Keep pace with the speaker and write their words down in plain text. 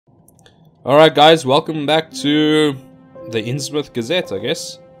Alright guys, welcome back to the Innsmouth Gazette, I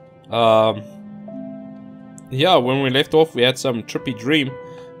guess. Yeah, when we left off we had some trippy dream,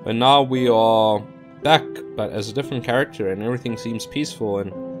 but now we are back, but as a different character, and everything seems peaceful,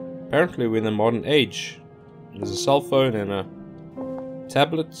 and apparently we're in the modern age. There's a cell phone and a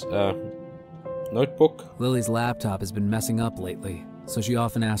tablet, notebook. Lily's laptop has been messing up lately, so she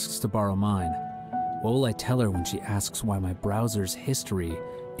often asks to borrow mine. What will I tell her when she asks why my browser's history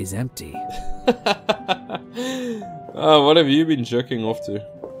is empty? What have you been jerking off to?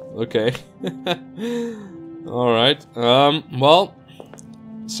 Okay. Alright. Well,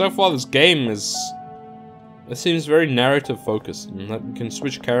 so far this game it seems very narrative focused, and that you can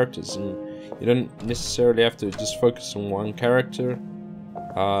switch characters, and you don't necessarily have to just focus on one character.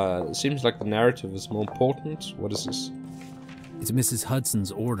 It seems like the narrative is more important. What is this? It's Mrs.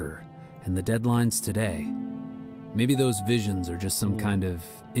 Hudson's order, and the deadline's today. Maybe those visions are just some kind of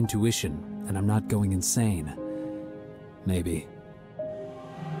intuition, and I'm not going insane. Maybe.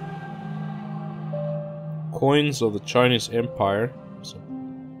 Coins of the Chinese Empire. So,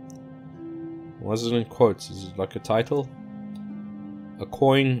 was it in quotes? Is it like a title? A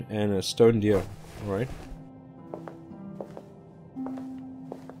coin and a stone deer, right?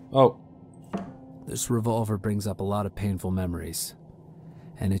 Oh. This revolver brings up a lot of painful memories,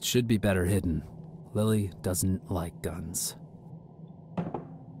 and it should be better hidden. Lily doesn't like guns.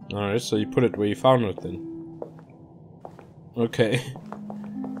 Alright, so you put it where you found it then. Okay.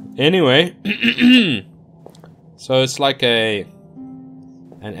 Anyway. So it's like an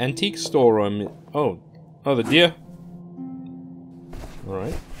antique store. Oh, the deer.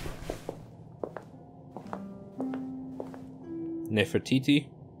 Alright. Nefertiti.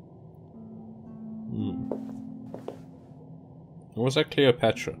 Or was that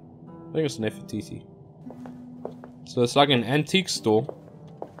Cleopatra? I think it's Nefertiti. So it's like an antique store.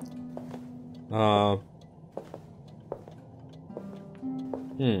 Oh,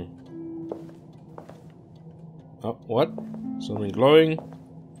 what? Something glowing.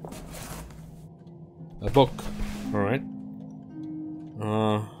 A book. Alright.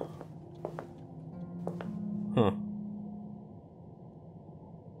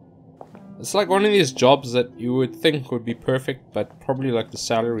 It's like one of these jobs that you would think would be perfect, but probably like the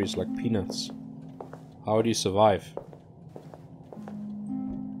salary is like peanuts. How would you survive?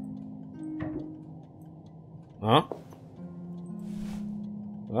 Huh?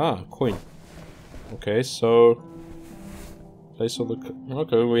 Ah, coin. Okay, so place all the.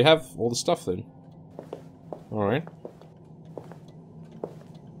 Okay, we have all the stuff then. All right.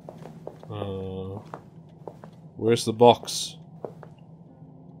 Where's the box?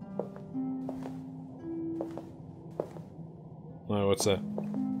 Oh, what's that?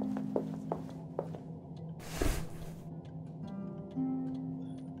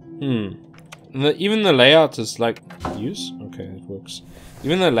 Even the layout is like use. Okay, it works.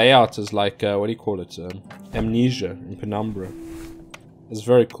 Even the layout is like what do you call it? Amnesia in Penumbra. It's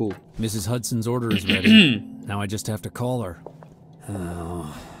very cool. Mrs. Hudson's order is ready. Now I just have to call her.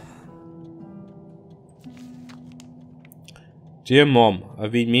 Oh. Dear Mom,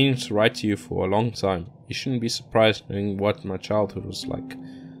 I've been meaning to write to you for a long time. You shouldn't be surprised knowing what my childhood was like.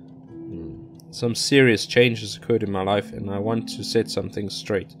 Some serious changes occurred in my life, and I want to set some things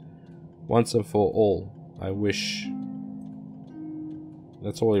straight. Once and for all, I wish...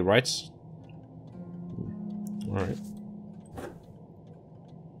 That's all he writes? Alright.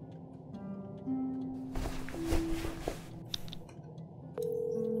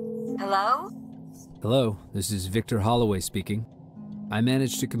 Hello? Hello, this is Victor Holloway speaking. I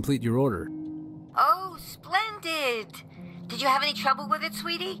managed to complete your order. Oh, splendid! Did you have any trouble with it,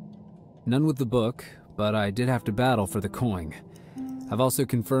 sweetie? None with the book, but I did have to battle for the coin. I've also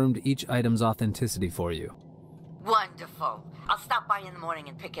confirmed each item's authenticity for you. Wonderful. I'll stop by in the morning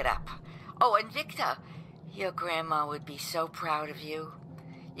and pick it up. Oh, and Victor, your grandma would be so proud of you.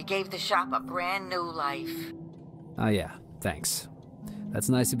 You gave the shop a brand new life. Ah, yeah, thanks. That's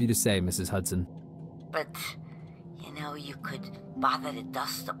nice of you to say, Mrs. Hudson. But, you know, you could bother to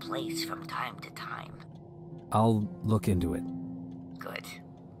dust the place from time to time. I'll look into it. Good.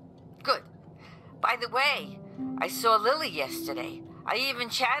 Good. By the way, I saw Lily yesterday. I even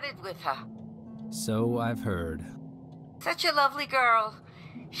chatted with her. So I've heard. Such a lovely girl.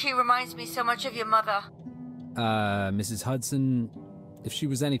 She reminds me so much of your mother. Mrs. Hudson, if she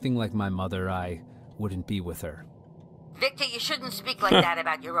was anything like my mother, I wouldn't be with her. Victor, you shouldn't speak like that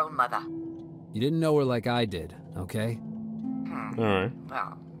about your own mother. You didn't know her like I did, okay? Alright.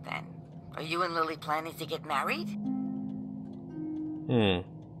 Well, then, are you and Lily planning to get married?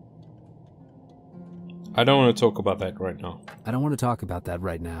 I don't want to talk about that right now. I don't want to talk about that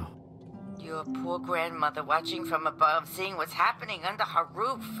right now. Your poor grandmother watching from above, seeing what's happening under her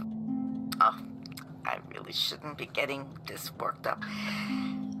roof. Oh, I really shouldn't be getting this worked up.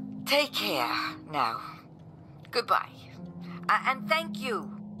 Take care now. Goodbye. And thank you.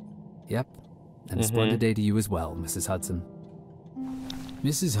 Yep. And a splendid day to you as well, Mrs. Hudson.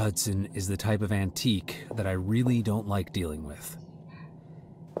 Mrs. Hudson is the type of antique that I really don't like dealing with.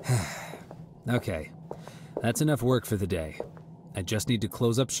 Okay, that's enough work for the day. I just need to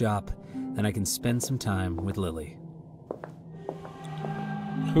close up shop, and I can spend some time with Lily.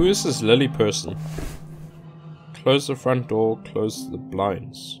 Who is this Lily person? Close the front door, close the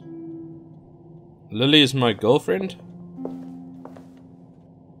blinds. Lily is my girlfriend?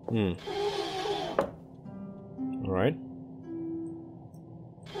 Alright.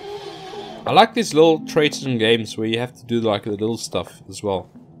 I like these little traits in games where you have to do like the little stuff as well.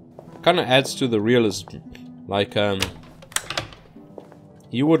 Kind of adds to the realism. Like,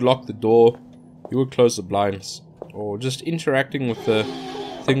 you would lock the door, you would close the blinds, or just interacting with the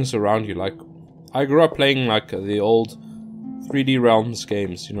things around you. Like, I grew up playing like the old 3D Realms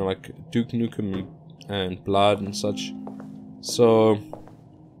games, you know, like Duke Nukem and Blood and such. So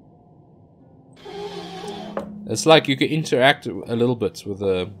it's like you can interact a little bit with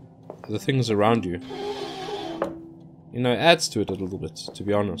the things around you. You know, it adds to it a little bit, to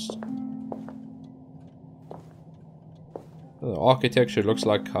be honest. The architecture looks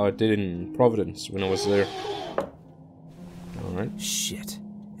like how it did in Providence when I was there. Alright. Shit.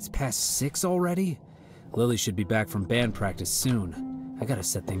 It's past 6 already? Lily should be back from band practice soon. I gotta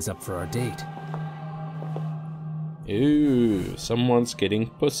set things up for our date. Ooh, someone's getting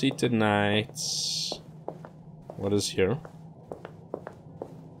pussy tonight. What is here?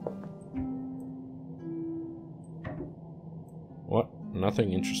 What?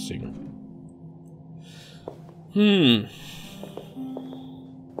 Nothing interesting.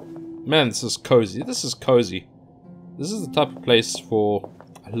 Man, this is cozy. This is cozy. This is the type of place for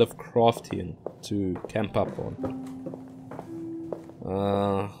a Lovecraftian to camp up on.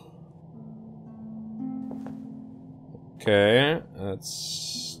 Okay,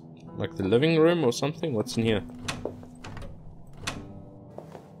 that's like the living room or something. What's in here?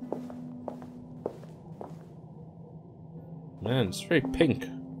 Man, it's very pink.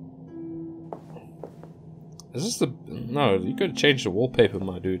 Is this the... No, you gotta change the wallpaper,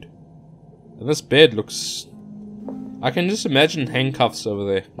 my dude. And this bed looks... I can just imagine handcuffs over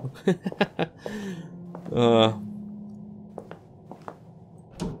there.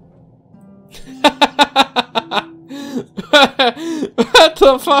 What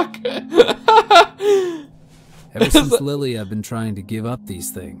the fuck? Ever since Lily, I've been trying to give up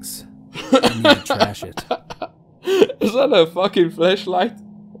these things. I need to trash it. Is that a fucking flashlight?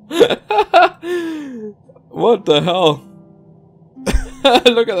 What the hell?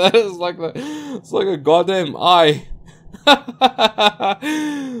 Look at that! It's like a goddamn eye.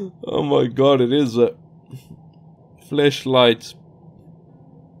 Oh my god! It is a flashlight.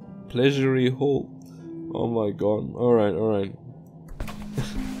 Pleasury hole. Oh my god! All right, all right,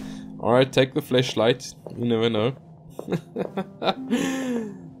 all right. Take the flashlight. You never know.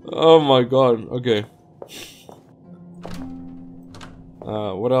 Oh my god! Okay.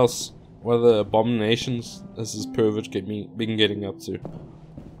 What else? What other abominations has this pervert been getting up to?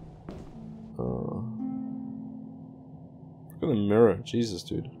 Look at the mirror. Jesus,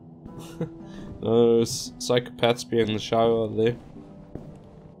 dude. No psychopaths behind the shower there.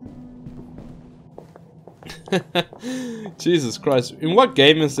 Jesus Christ. In what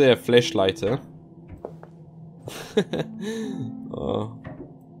game is there a flashlight, huh? Oh.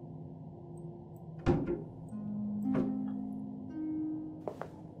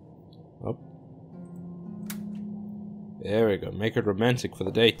 There we go. Make it romantic for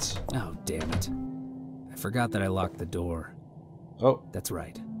the date. Oh, damn it. I forgot that I locked the door. Oh. That's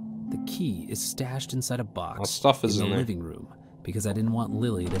right. The key is stashed inside a box Our stuff is in in the there. living room because I didn't want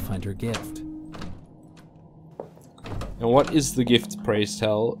Lily to find her gift. And what is the gift, pray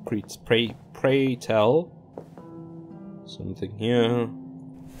tell? Pray tell. Something here.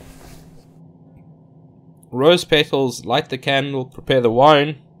 Rose petals, light the candle, prepare the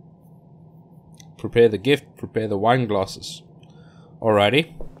wine. Prepare the gift, prepare the wine glasses.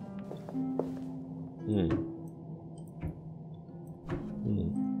 Alrighty.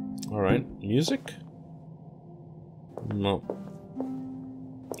 Alright, music? No.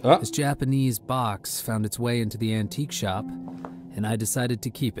 Ah. This Japanese box found its way into the antique shop, and I decided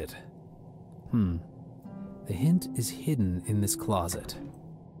to keep it. The hint is hidden in this closet.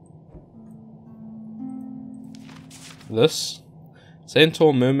 This?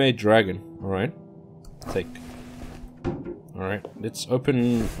 Centaur, mermaid, dragon. Alright. Take. Alright, let's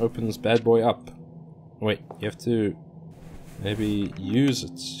open this bad boy up. Wait, you have to maybe use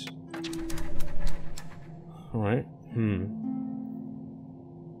it. Alright,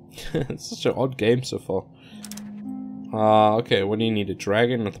 It's such an odd game so far. Okay, what do you need? A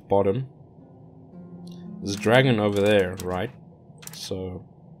dragon at the bottom. There's a dragon over there, right? So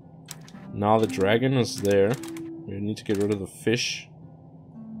now the dragon is there. We need to get rid of the fish.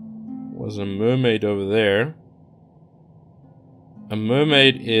 There's a mermaid over there. A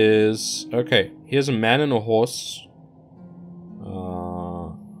mermaid is... Okay, here's a man and a horse.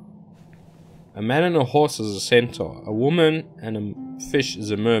 A man and a horse is a centaur. A woman and a fish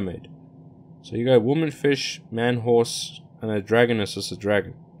is a mermaid. So you got woman, fish, man, horse, and a dragon is just a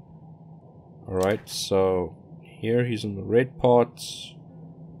dragon. Alright, so here he's in the red part.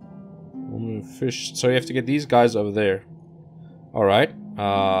 Woman, fish. So you have to get these guys over there. Alright.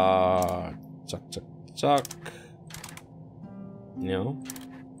 Tuck, tuck, tuck. Yeah.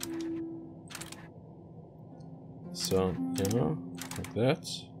 So, yeah, like that.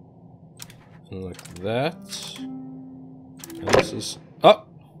 And like that. And this is... Oh!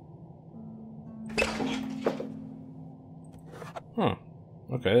 Huh.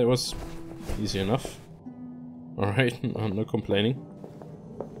 Okay, that was easy enough. Alright, no complaining.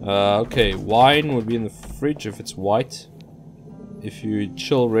 Okay, wine would be in the fridge if it's white. If you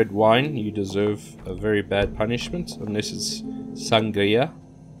chill red wine, you deserve a very bad punishment, unless it's sangria.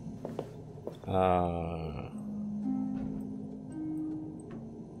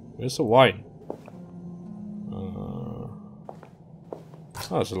 Where's the wine?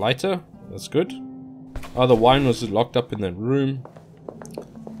 Oh, it's a lighter. That's good. Oh, the wine was locked up in that room.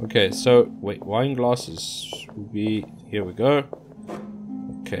 Okay, so, wait, wine glasses will be... Here we go.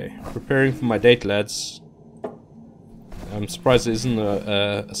 Okay, preparing for my date, lads. I'm surprised there isn't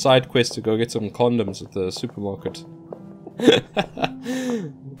a side quest to go get some condoms at the supermarket.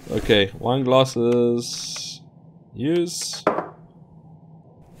 Okay, wine glasses. Use.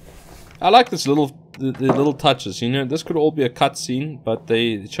 I like this the little touches, you know. This could all be a cutscene, but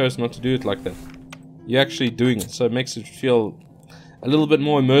they chose not to do it like that. You're actually doing it, so it makes it feel a little bit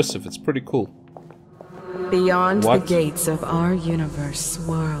more immersive. It's pretty cool. Beyond the gates of our universe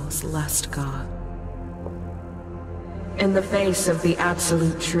swirls Lust God. In the face of the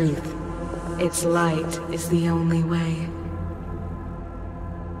absolute truth, its light is the only way.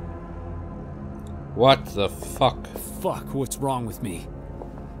 What the fuck? Fuck, what's wrong with me?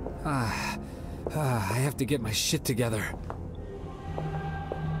 I have to get my shit together.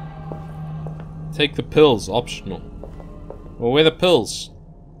 Take the pills, optional. Well, where are the pills?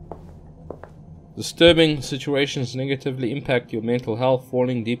 Disturbing situations negatively impact your mental health.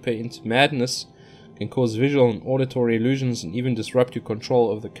 Falling deeper into madness can cause visual and auditory illusions and even disrupt your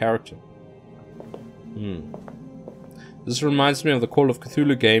control of the character. This reminds me of the Call of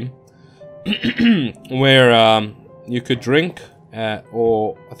Cthulhu game, where you could drink,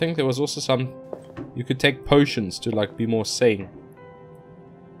 or I think there was also some, you could take potions to like be more sane.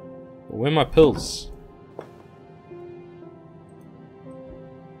 But where are my pills?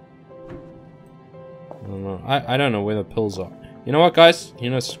 I don't know. I don't know where the pills are. You know what, guys? You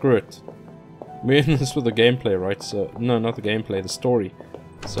know, screw it. We're in this with the gameplay, right? So, no, not the gameplay, the story.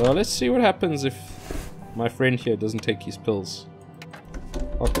 So let's see what happens if my friend here doesn't take his pills.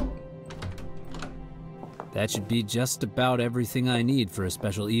 Okay. That should be just about everything I need for a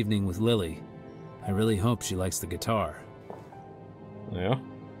special evening with Lily. I really hope she likes the guitar. Yeah.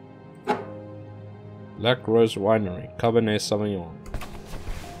 Black Rose Winery, Cabernet Sauvignon.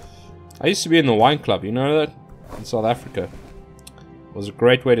 I used to be in the wine club, you know that? In South Africa. It was a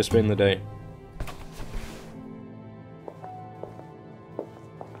great way to spend the day.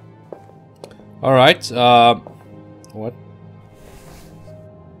 Alright, what?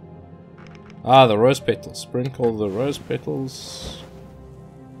 Ah, the rose petals. Sprinkle the rose petals.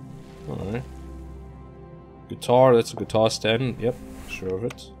 Alright. Guitar, that's a guitar stand. Yep, sure of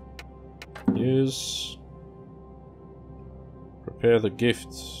it. Use. Prepare the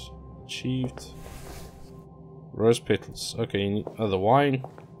gift. Achieved. Rose petals. Okay, you need the wine.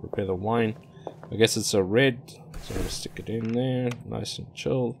 Prepare the wine. I guess it's a red. So I'll stick it in there. Nice and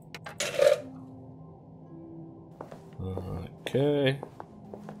chill. Okay.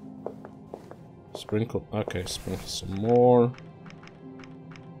 Sprinkle. Okay, sprinkle some more.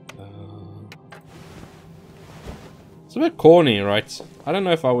 It's a bit corny, right? I don't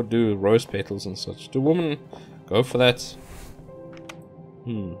know if I would do rose petals and such. Do women go for that?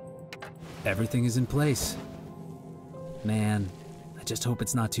 Everything is in place. Man, I just hope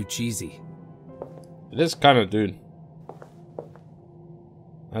it's not too cheesy. It is kind of, dude.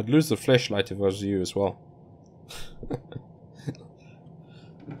 I'd lose the flashlight if I was you as well.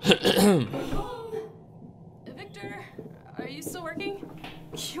 Victor, are you still working?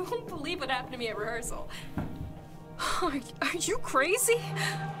 You won't believe what happened to me at rehearsal. Are you crazy?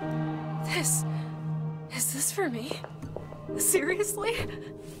 Is this for me? Seriously?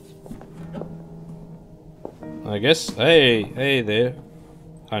 I guess. Hey there,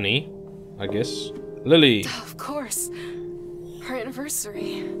 honey. I guess. Lily. Of course. Our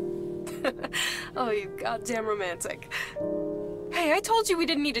anniversary. Oh, you goddamn romantic. Hey, I told you we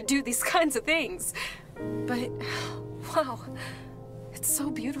didn't need to do these kinds of things. But, wow, it's so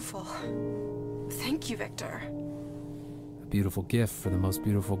beautiful. Thank you, Victor. A beautiful gift for the most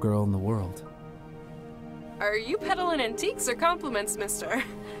beautiful girl in the world. Are you peddling antiques or compliments, mister?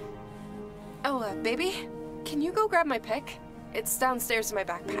 Oh, baby, can you go grab my pick? It's downstairs in my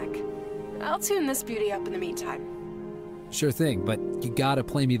backpack. I'll tune this beauty up in the meantime. Sure thing, but you gotta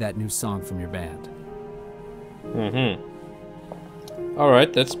play me that new song from your band.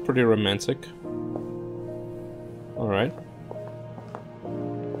 Alright, that's pretty romantic. Alright.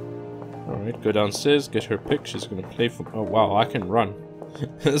 Alright, go downstairs, get her pick. She's gonna play for. Oh wow, I can run.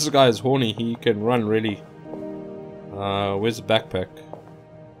 This guy is horny, he can run really. Where's the backpack?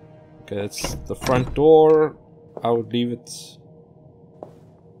 Okay, that's the front door. I would leave it.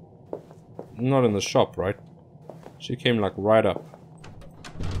 Not in the shop, right? She came like right up.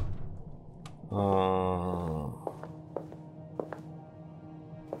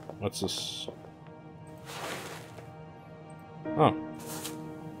 What's this? Oh.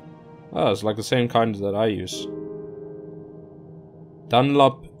 Oh, it's like the same kind that I use.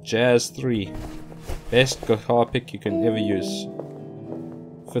 Dunlop Jazz 3. Best guitar pick you can ever use.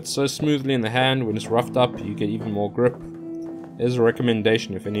 Fits so smoothly in the hand, when it's roughed up you get even more grip. Here's a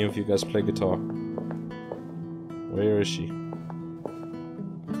recommendation if any of you guys play guitar. Where is she?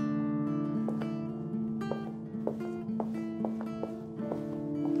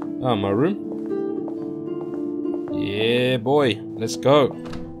 Oh, my room? Yeah, boy. Let's go.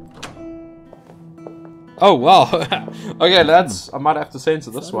 Oh, wow. Okay, lads. I might have to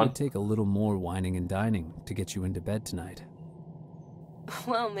censor this one. It'd take a little more whining and dining to get you into bed tonight.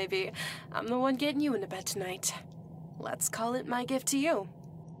 Well, maybe I'm the one getting you into bed tonight. Let's call it my gift to you.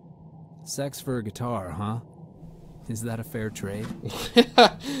 Sex for a guitar, huh? Is that a fair trade?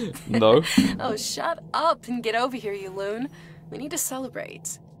 No. Oh, shut up and get over here, you loon. We need to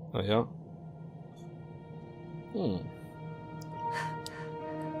celebrate. Oh, yeah.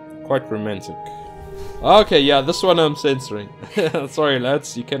 Quite romantic. Okay, yeah, this one I'm censoring. Sorry,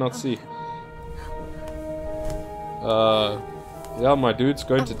 lads, you cannot see. Yeah, my dude's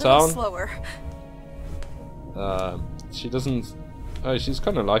going to town. Slower. She doesn't. Oh, she's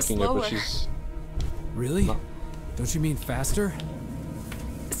kind of liking it, but she's. Really? No. Don't you mean faster?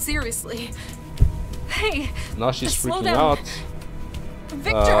 Seriously. Hey. Now she's slow freaking down. out.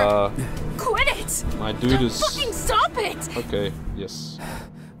 Victor, quit it! My dude Don't is. fucking stop it! Okay. Yes.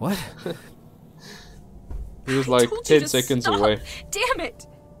 What? He was like 10 to seconds stop. away. Damn it!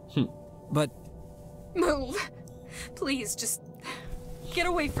 But Move. Please, just get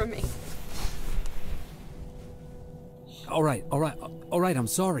away from me. all right, I'm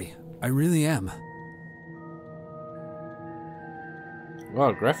sorry. I really am.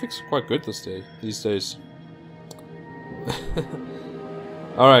 Wow, graphics are quite good these days.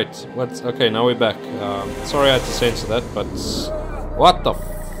 Alright, what's okay, now we're back. Sorry I had to censor that, but what the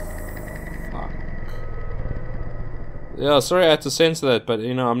fuck? Yeah, sorry I had to censor that, but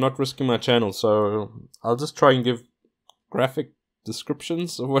you know, I'm not risking my channel, so I'll just try and give graphic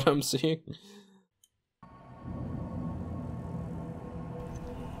descriptions of what I'm seeing.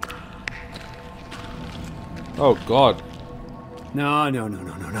 Oh god. No,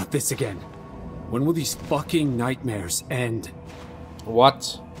 not this again. When will these fucking nightmares end?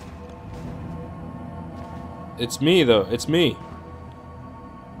 What? It's me though, it's me.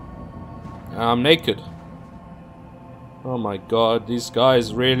 I'm naked. Oh my god, these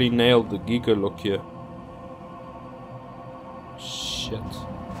guys really nailed the Giga look here. Shit.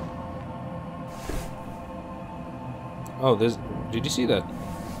 Oh, there's... Did you see that?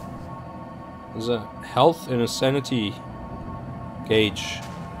 There's a health and a sanity gauge.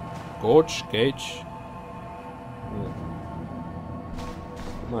 Gauge?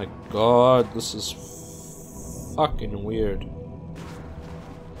 Oh my god, this is fucking weird.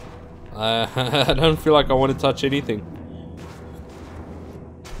 I don't feel like I want to touch anything.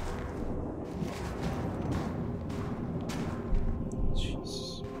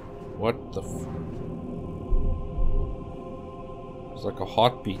 Jeez. What the f... It's like a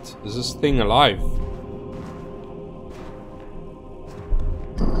heartbeat. Is this thing alive?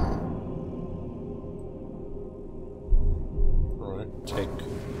 Alright, take.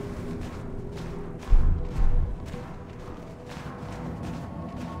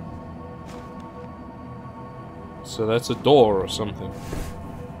 So that's a door or something.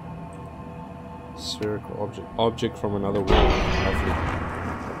 Spherical object. Object from another world. Lovely.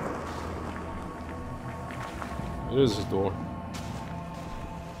 It is a door.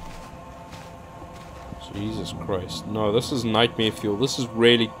 Jesus Christ. No, this is nightmare fuel. This is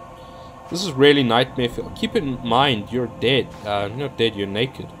really nightmare fuel. Keep in mind, you're dead. Not dead, you're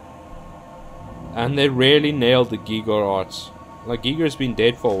naked. And they really nailed the Giga arts. Like, Giga's been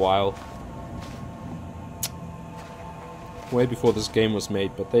dead for a while. Way before this game was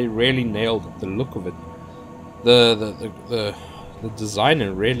made, but they really nailed the look of it. The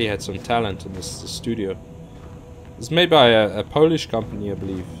designer really had some talent in this studio. It's made by a Polish company, I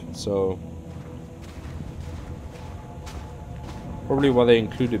believe. So probably why they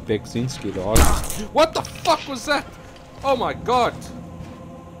included Bekzinski, the artist. What the fuck was that? Oh my god!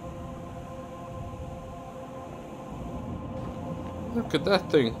 Look at that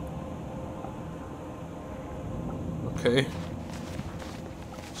thing. Okay.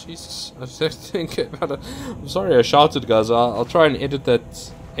 Jesus, I just think about it. I'm sorry I shouted, guys. I'll try and edit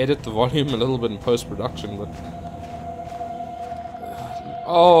the volume a little bit in post-production, but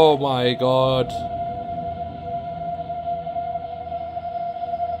oh my god.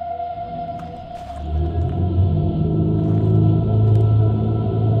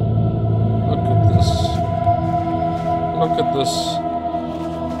 Look at this. Look at this.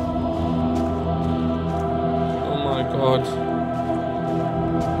 Oh my god.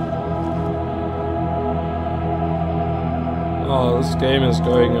 Oh, this game is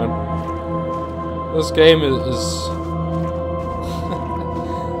going on. This game is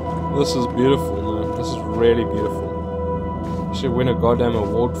this is beautiful, man. This is really beautiful. You should win a goddamn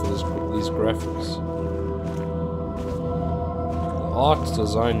award for these graphics. The art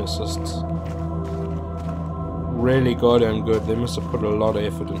design is just really goddamn good. They must have put a lot of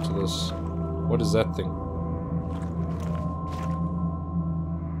effort into this. What is that thing?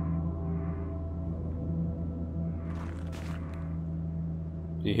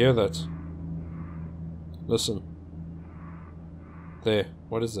 Do you hear that? Listen. There.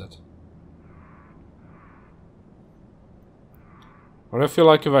 What is that? What I feel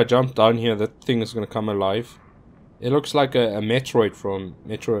like if I jump down here, that thing is gonna come alive. It looks like a Metroid from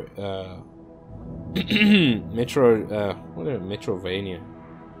Metrovania.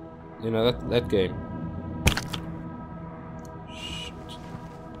 You know, that game. Shit.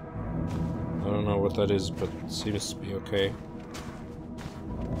 I don't know what that is, but it seems to be okay.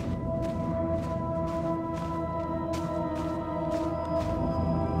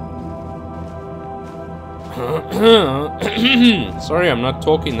 Sorry, I'm not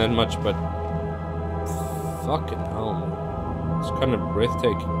talking that much, but fucking hell, man. It's kind of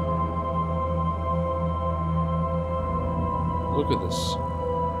breathtaking. Look at this.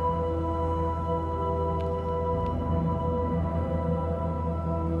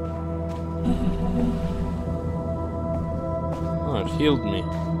 Oh, it healed me.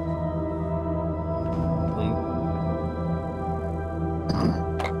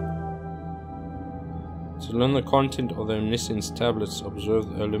 To learn the content of the Omniscience tablets, observe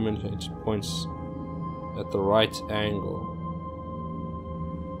the illuminated points at the right angle.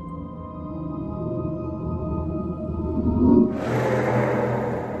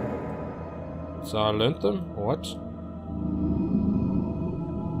 So I learned them? What?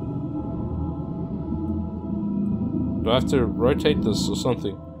 Do I have to rotate this or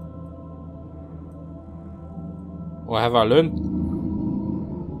something? Or have I learned?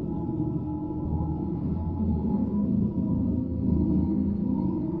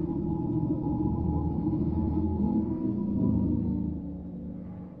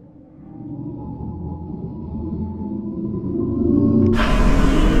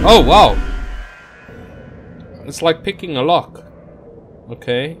 Oh, wow! It's like picking a lock.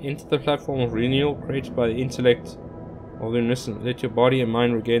 Okay, enter the platform of renewal created by the intellect of the innocent. Let your body and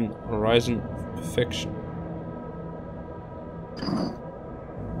mind regain a horizon of perfection.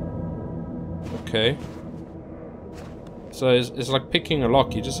 Okay. So it's like picking a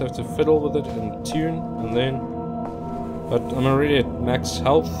lock. You just have to fiddle with it and tune, and then... But I'm already at max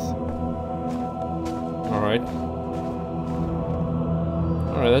health. Alright.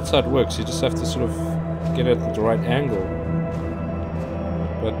 Alright, that's how it works. You just have to sort of get it at the right angle.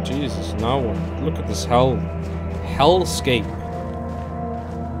 But Jesus, now what? Look at this hellscape.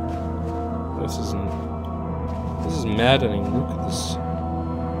 This is maddening. Look at this.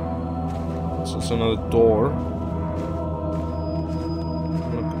 So it's another door.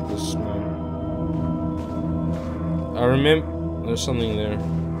 Look at this, man. I remember there's something there.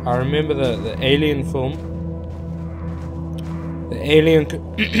 I remember the Alien film. The Alien.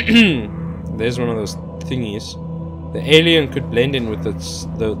 There's one of those thingies. The alien could blend in with the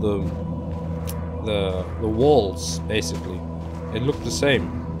walls, basically. It looked the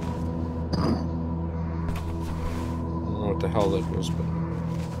same. I don't know what the hell that was, but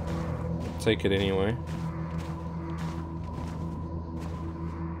I'll take it anyway.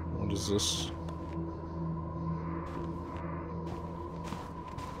 What is this?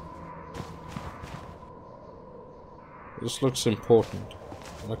 This looks important.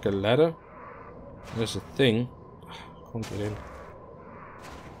 Like a ladder? There's a thing. Can't get in.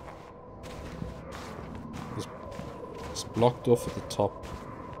 It's blocked off at the top.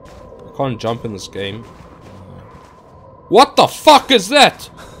 I can't jump in this game. What the fuck is that?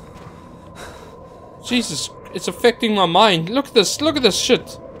 Jesus, it's affecting my mind. Look at this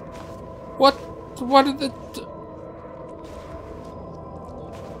shit. What did it...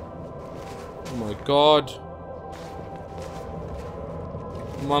 Oh my god.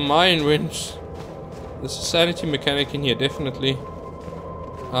 My mind went... There's a sanity mechanic in here, definitely.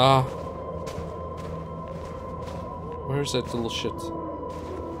 Where is that little shit?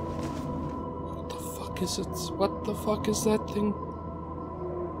 What the fuck is it? What the fuck is that thing?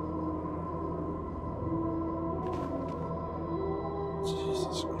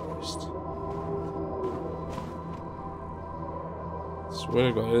 Jesus Christ. I swear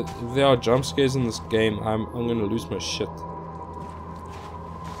to God, if there are jump scares in this game, I'm gonna lose my shit.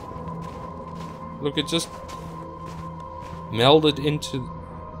 Look, it just melded into...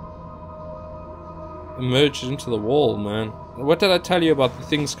 emerged into the wall, man. What did I tell you about the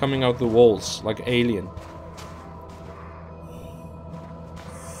things coming out the walls? Like Alien.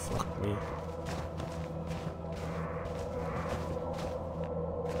 Fuck me.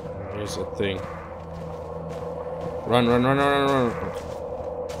 Here's that thing. Run, run, run, run, run, run.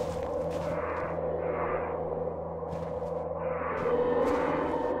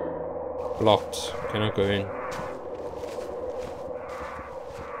 Blocked. Cannot go in.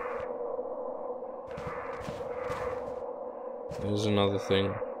 There's another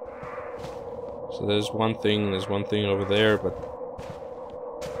thing. So there's one thing over there, but...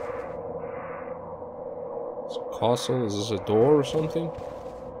 It's a castle? Is this a door or something?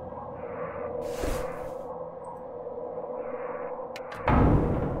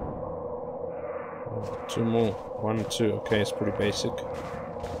 Two more. 1 and 2. Okay, it's pretty basic.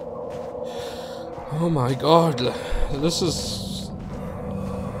 Oh my god, this is...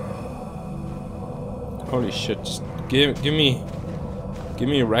 Holy shit, just give me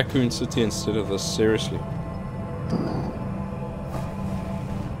Raccoon City instead of this, seriously.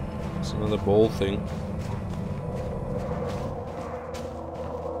 It's another ball thing.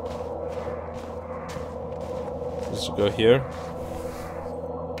 Let's go here.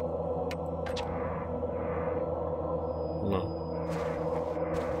 No.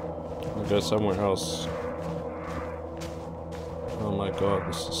 I'll go somewhere else. Oh my god,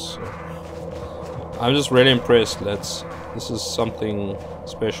 this is... I'm just really impressed, lads. This is something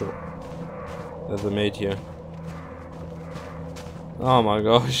special that they made here. Oh my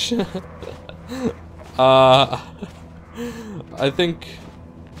gosh. I think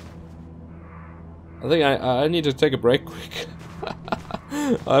I need to take a break quick.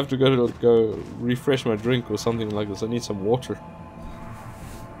 I have to go refresh my drink or something like this. I need some water.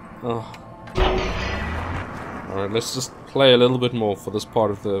 Oh. Alright, let's just play a little bit more for this part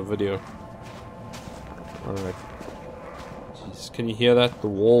of the video. Alright. Jeez, can you hear that? The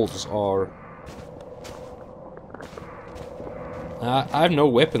walls are... I have no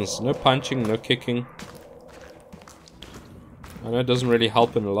weapons, no punching, no kicking. I know it doesn't really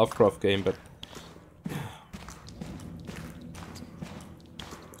help in a Lovecraft game, but...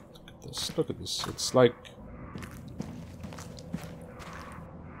 Look at this, it's like...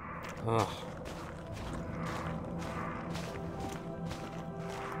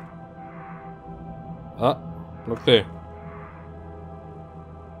 Look there.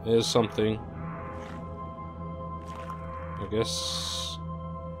 There's something. I guess...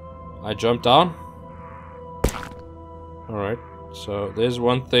 I jumped down? Alright, so there's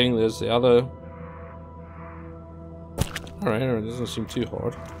one thing, there's the other. Alright, it doesn't seem too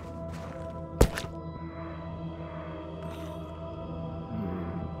hard.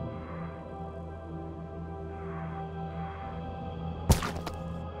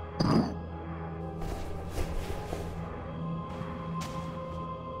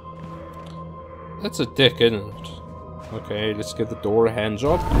 That's a dick, isn't it? Okay, let's get the door a hand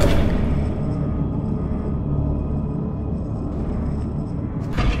job.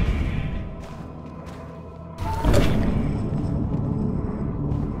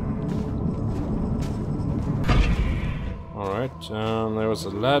 Alright, there was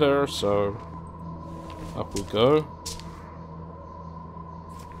a ladder, so up we go.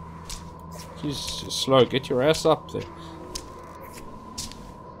 Jeez, you're slow. Get your ass up there.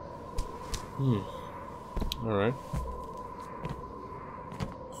 Alright.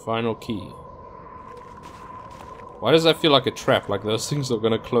 Final key. Why does that feel like a trap? Like those things are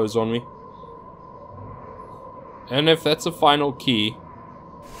gonna close on me? And if that's a final key...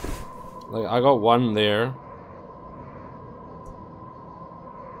 Like, I got one there.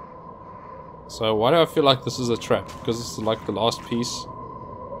 So why do I feel like this is a trap? Because it's like the last piece?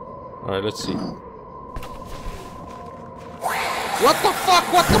 Alright, let's see. What the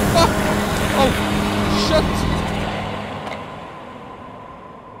fuck? What the fuck? Oh, shit!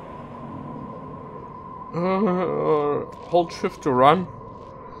 Hold shift to run.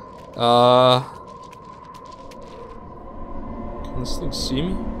 Can this thing see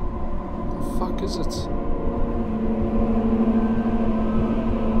me? What the fuck is it?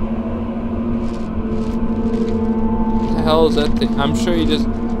 What the hell is that thing? I'm sure he just...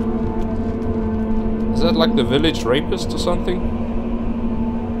 Is that like the village rapist or something?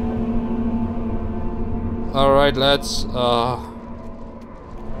 Alright, lads. Alright,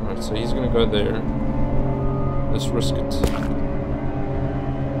 so he's gonna go there. Let's risk it.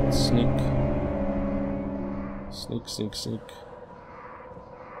 Let's sneak. Sneak, sneak, sneak.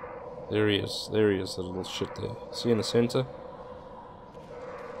 There he is. There he is, that little shit there. See in the center?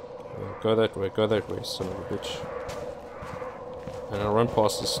 Yeah, go that way, son of a bitch. And I'll run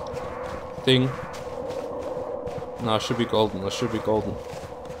past this thing. No, I should be golden. I should be golden.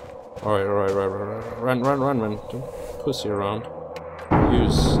 Alright, alright, run. Don't pussy around.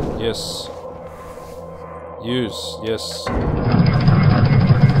 Use, yes. Use, yes.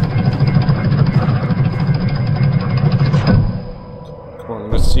 Come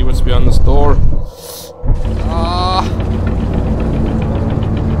on, let's see what's behind this door.